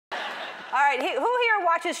All right, who here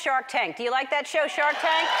watches Shark Tank? Do you like that show, Shark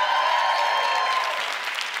Tank?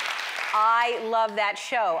 I love that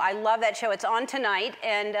show. I love that show. It's on tonight,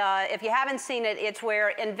 and if you haven't seen it, it's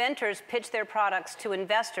where inventors pitch their products to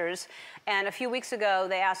investors. And a few weeks ago,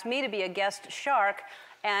 they asked me to be a guest shark,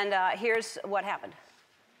 and here's what happened.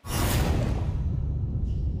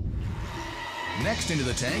 Next into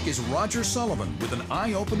the tank is Roger Sullivan with an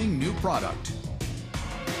eye-opening new product.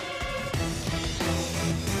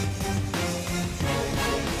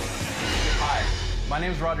 Hi, my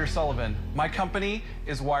name's Roger Sullivan. My company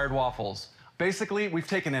is Wired Waffles. Basically, we've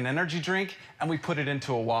taken an energy drink and we put it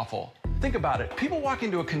into a waffle. Think about it. People walk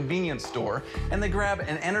into a convenience store and they grab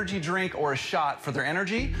an energy drink or a shot for their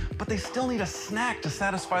energy, but they still need a snack to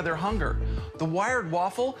satisfy their hunger. The Wired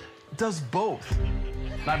Waffle does both.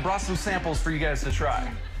 And I brought some samples for you guys to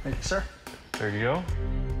try. Thank you, sir. There you go.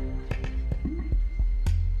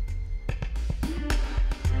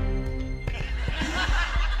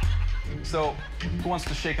 So, who wants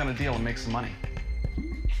to shake on a deal and make some money?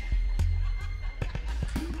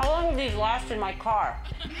 How long will these last in my car?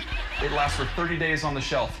 It lasts for 30 days on the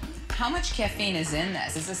shelf. How much caffeine is in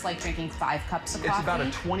this? Is this like drinking 5 cups of coffee? It's about a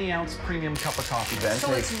 20-ounce premium cup of coffee, Ben.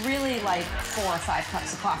 So it's really like 4 or 5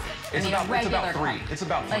 cups of coffee. It's about 3. Cup. It's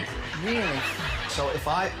about 3. Like, really? So if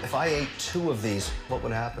I ate 2 of these, what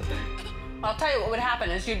would happen? I'll tell you what would happen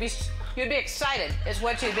is you'd be excited, is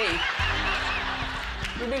what you'd be.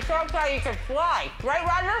 You'd be so excited you could fly. Right,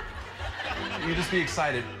 Roger? You'd just be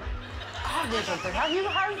excited. God, this is good.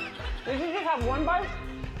 Did you just have one bite?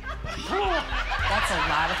 That's a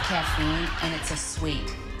lot of caffeine, and it's a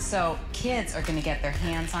sweet. So kids are going to get their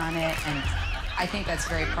hands on it, and I think that's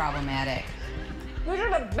very problematic. These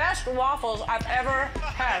are the best waffles I've ever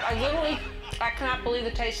had. I cannot believe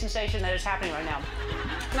the taste sensation that is happening right now.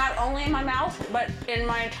 Not only in my mouth, but in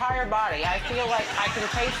my entire body. I feel like I can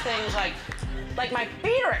taste things like my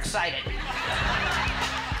feet are excited.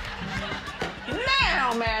 Man,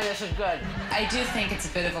 oh man, this is good. I do think it's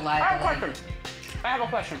a bit of a I have liability. I have a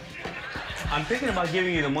question. I'm thinking about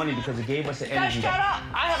giving you the money because it gave us the energy. Guys, shut up.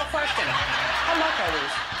 I have a question. How much are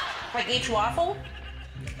these? Like each waffle?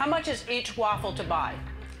 How much is each waffle to buy?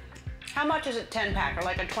 How much is a 10-pack or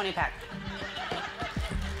like a 20-pack?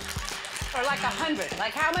 Or like 100?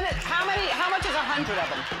 Like how much is 100 of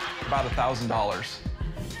them? About $1,000.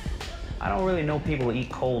 I don't really know people who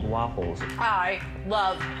eat cold waffles. I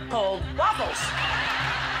love cold waffles.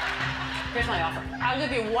 Here's my offer. I'll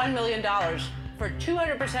give you $1 million for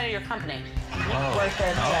 200% of your company. Whoa. Right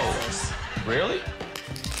there, Oh. Really?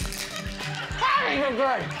 How are you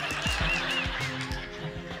good?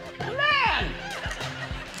 Man!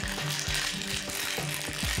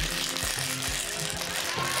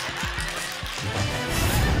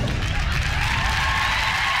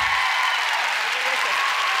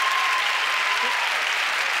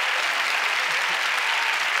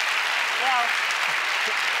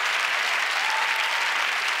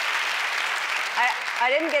 I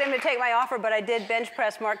didn't get him to take my offer, but I did bench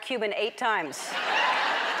press Mark Cuban 8 times.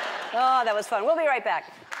 Oh, that was fun. We'll be right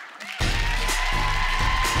back.